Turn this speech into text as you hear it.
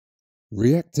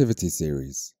Reactivity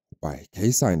series by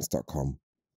KayScience.com.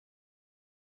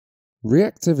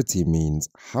 Reactivity means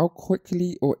how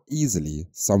quickly or easily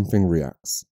something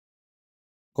reacts.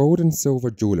 Gold and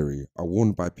silver jewellery are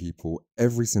worn by people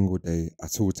every single day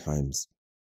at all times.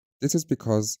 This is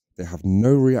because they have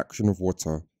no reaction of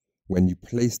water when you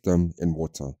place them in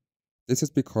water. This is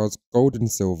because gold and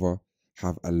silver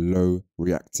have a low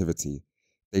reactivity.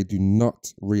 They do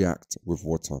not react with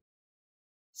water.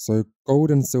 So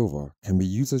gold and silver can be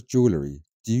used as jewellery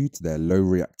due to their low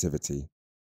reactivity.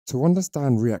 To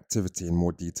understand reactivity in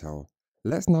more detail,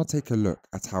 let's now take a look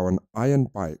at how an iron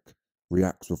bike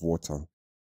reacts with water.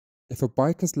 If a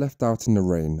bike is left out in the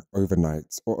rain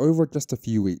overnight or over just a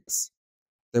few weeks,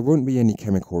 there won't be any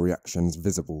chemical reactions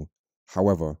visible.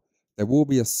 However, there will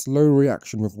be a slow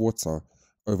reaction with water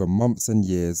over months and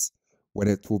years when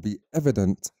it will be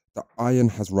evident the iron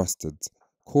has rusted,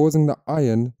 causing the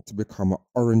iron to become an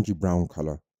orangey brown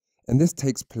colour. And this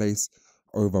takes place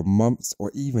over months or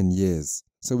even years,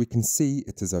 so we can see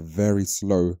it is a very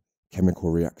slow chemical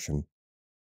reaction.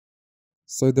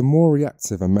 So the more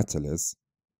reactive a metal is,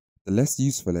 the less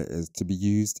useful it is to be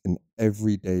used in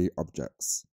everyday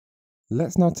objects.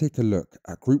 Let's now take a look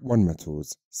at Group 1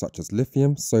 metals such as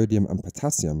lithium, sodium and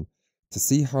potassium to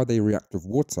see how they react with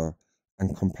water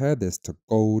and compare this to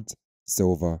gold,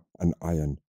 silver and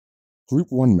iron. Group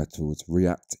 1 metals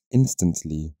react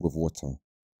instantly with water.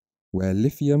 Where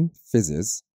lithium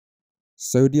fizzes,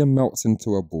 sodium melts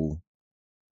into a ball,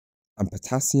 and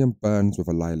potassium burns with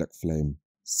a lilac flame.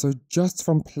 So just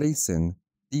from placing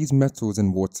these metals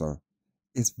in water,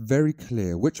 it's very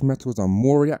clear which metals are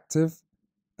more reactive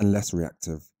and less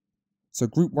reactive. So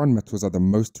Group 1 metals are the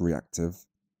most reactive,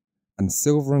 and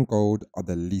silver and gold are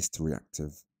the least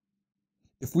reactive.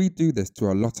 If we do this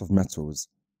to a lot of metals,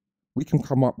 we can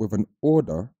come up with an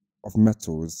order of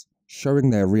metals showing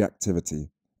their reactivity,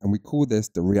 and we call this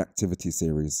the reactivity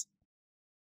series.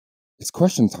 It's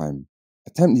question time.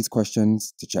 Attempt these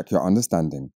questions to check your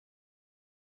understanding.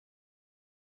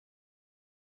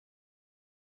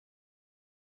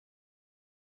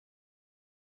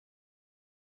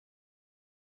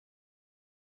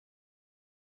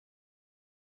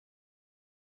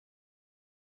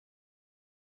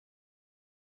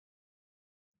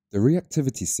 The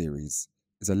reactivity series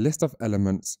is a list of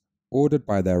elements ordered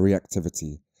by their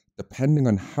reactivity, depending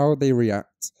on how they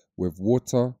react with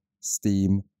water,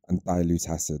 steam, and dilute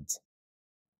acids.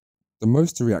 The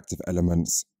most reactive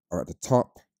elements are at the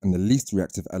top and the least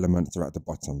reactive elements are at the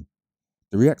bottom.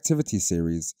 The reactivity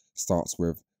series starts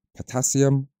with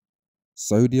potassium,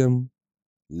 sodium,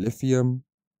 lithium,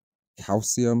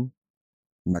 calcium,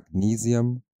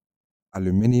 magnesium,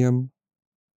 aluminium,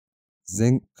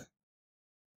 zinc,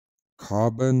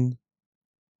 carbon,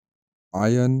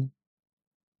 iron,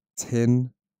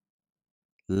 tin,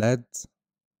 lead,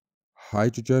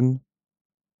 hydrogen,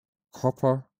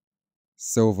 copper,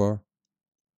 silver,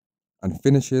 and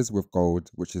finishes with gold,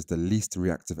 which is the least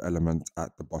reactive element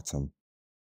at the bottom.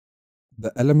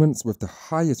 The elements with the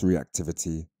highest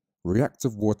reactivity react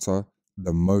with water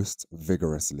the most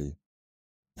vigorously.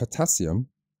 Potassium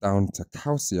down to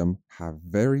calcium have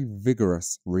very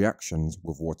vigorous reactions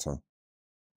with water.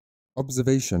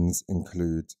 Observations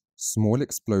include small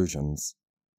explosions,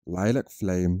 lilac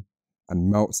flame, and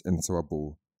melts into a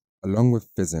ball, along with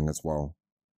fizzing as well.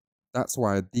 That's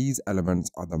why these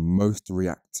elements are the most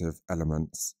reactive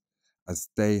elements, as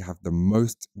they have the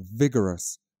most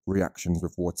vigorous reactions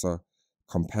with water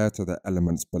compared to the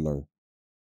elements below.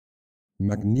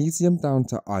 Magnesium down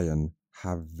to iron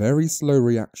have very slow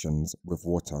reactions with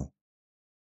water.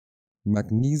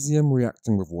 Magnesium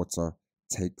reacting with water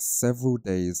takes several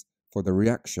days for the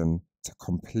reaction to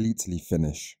completely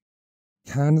finish.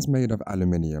 Cans made of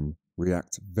aluminium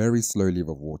react very slowly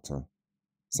with water,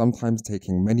 sometimes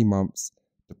taking many months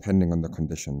depending on the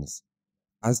conditions,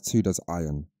 as too does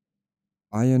iron.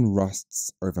 Iron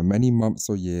rusts over many months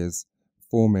or years,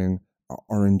 forming an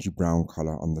orangey brown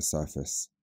colour on the surface.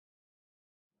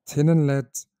 Tin and lead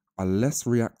are less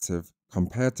reactive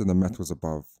compared to the metals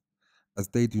above, as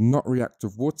they do not react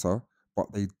with water,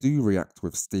 but they do react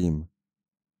with steam.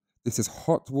 This is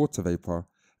hot water vapour,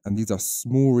 and these are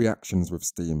small reactions with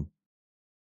steam.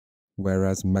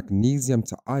 Whereas magnesium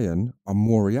to iron are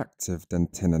more reactive than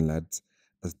tin and lead,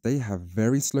 as they have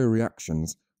very slow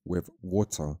reactions with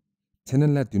water. Tin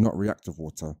and lead do not react with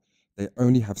water, they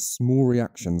only have small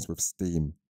reactions with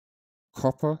steam.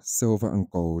 Copper, silver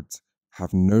and gold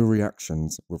have no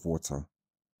reactions with water.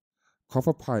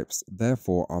 Copper pipes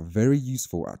therefore are very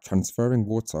useful at transferring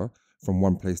water from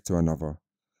one place to another.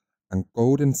 And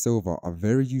gold and silver are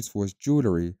very useful as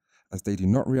jewellery, as they do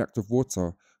not react with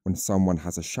water when someone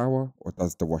has a shower or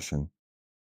does the washing.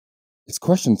 It's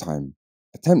question time.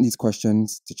 Attempt these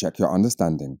questions to check your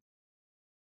understanding.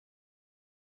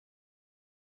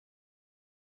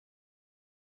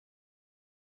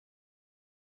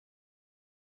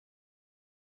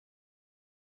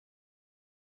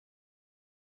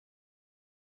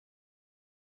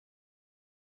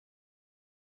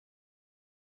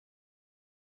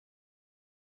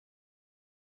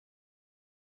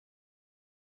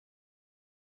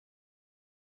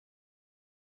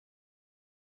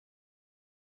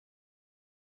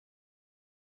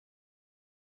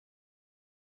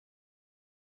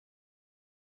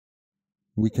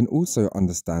 We can also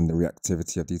understand the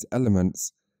reactivity of these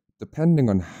elements depending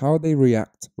on how they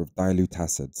react with dilute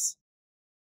acids.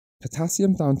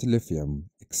 Potassium down to lithium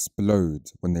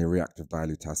explode when they react with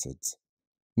dilute acids.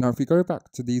 Now, if we go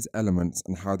back to these elements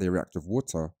and how they react with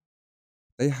water,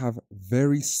 they have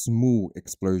very small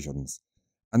explosions,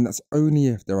 and that's only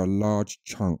if there are large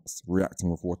chunks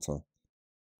reacting with water.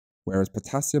 Whereas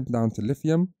potassium down to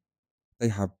lithium, they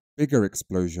have bigger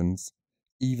explosions,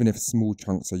 even if small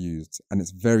chunks are used, and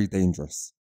it's very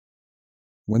dangerous.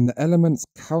 When the elements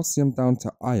calcium down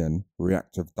to iron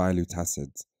react with dilute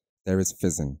acids, there is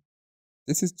fizzing.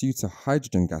 This is due to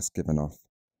hydrogen gas given off,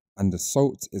 and the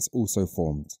salt is also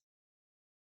formed.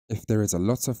 If there is a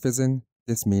lot of fizzing,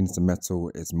 this means the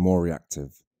metal is more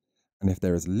reactive. And if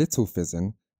there is little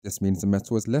fizzing, this means the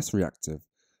metal is less reactive.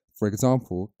 For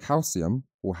example, calcium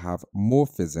will have more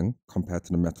fizzing compared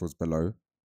to the metals below,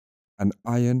 and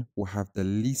iron will have the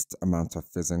least amount of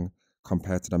fizzing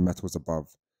compared to the metals above,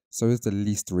 so is the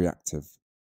least reactive.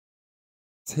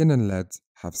 Tin and lead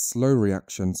have slow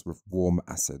reactions with warm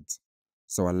acids,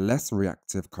 so are less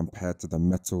reactive compared to the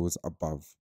metals above.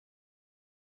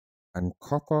 And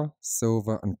copper,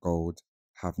 silver, and gold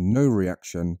have no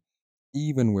reaction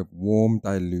even with warm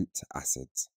dilute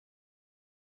acids.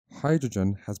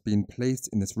 Hydrogen has been placed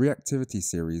in this reactivity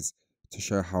series to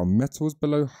show how metals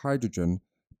below hydrogen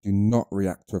do not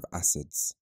react with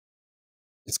acids.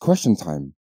 It's question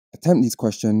time. Attempt these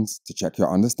questions to check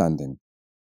your understanding.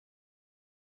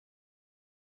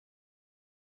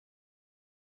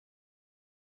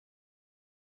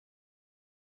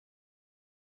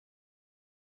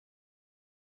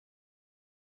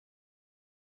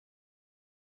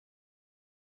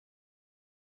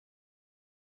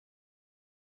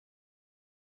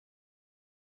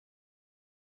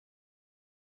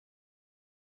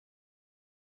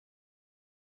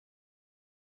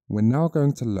 We're now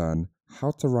going to learn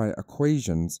how to write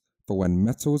equations for when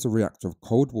metals react with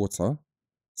cold water,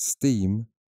 steam,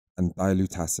 and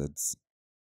dilute acids.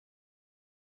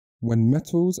 When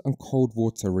metals and cold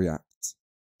water react,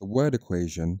 the word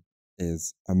equation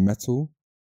is a metal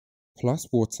plus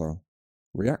water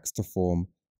reacts to form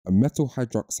a metal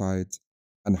hydroxide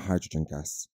and hydrogen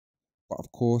gas. But of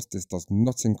course, this does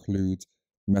not include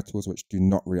metals which do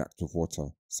not react with water,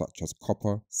 such as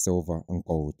copper, silver, and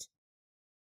gold.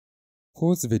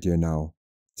 Pause the video now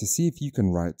to see if you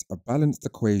can write a balanced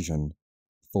equation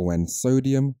for when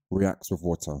sodium reacts with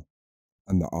water,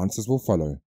 and the answers will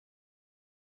follow.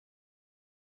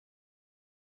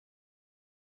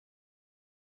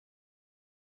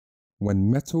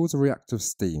 When metals react with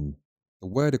steam, the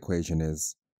word equation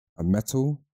is a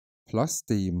metal plus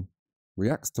steam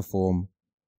reacts to form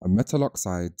a metal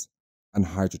oxide and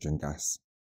hydrogen gas.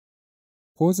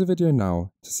 Pause the video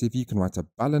now to see if you can write a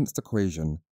balanced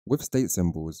equation with state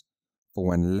symbols for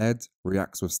when lead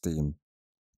reacts with steam.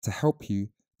 To help you,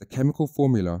 the chemical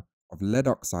formula of lead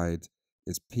oxide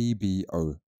is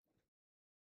PbO.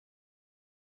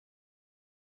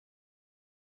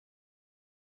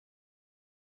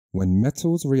 When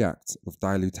metals react with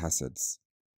dilute acids,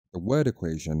 the word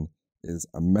equation is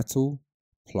a metal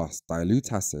plus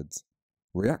dilute acids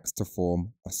reacts to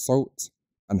form a salt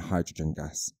and hydrogen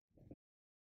gas.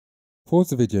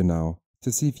 Pause the video now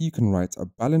to see if you can write a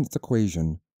balanced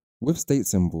equation with state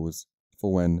symbols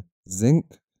for when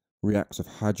zinc reacts with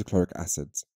hydrochloric acid.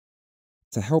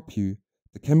 To help you,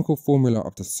 the chemical formula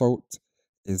of the salt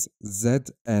is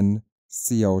ZnCl2.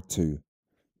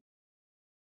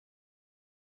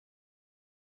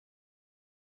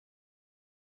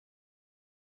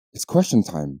 It's question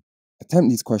time. Attempt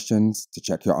these questions to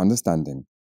check your understanding.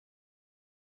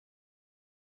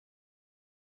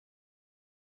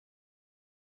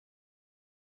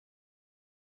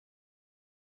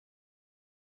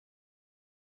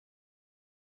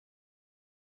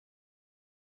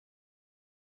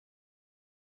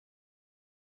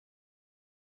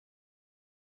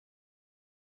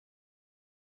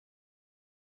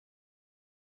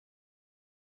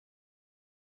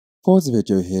 Pause the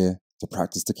video here to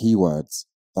practice the keywords.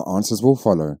 The answers will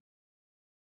follow.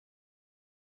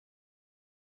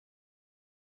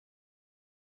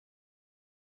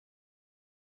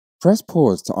 Press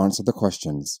pause to answer the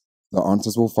questions. The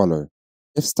answers will follow.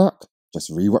 If stuck, just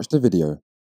rewatch the video.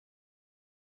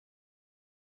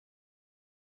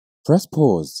 Press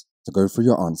pause to go through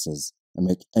your answers and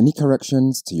make any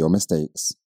corrections to your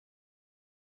mistakes.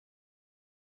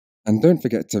 And don't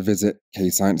forget to visit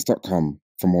KayScience.com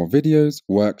for more videos,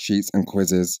 worksheets and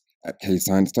quizzes at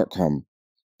KayScience.com.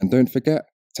 And don't forget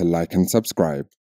to like and subscribe.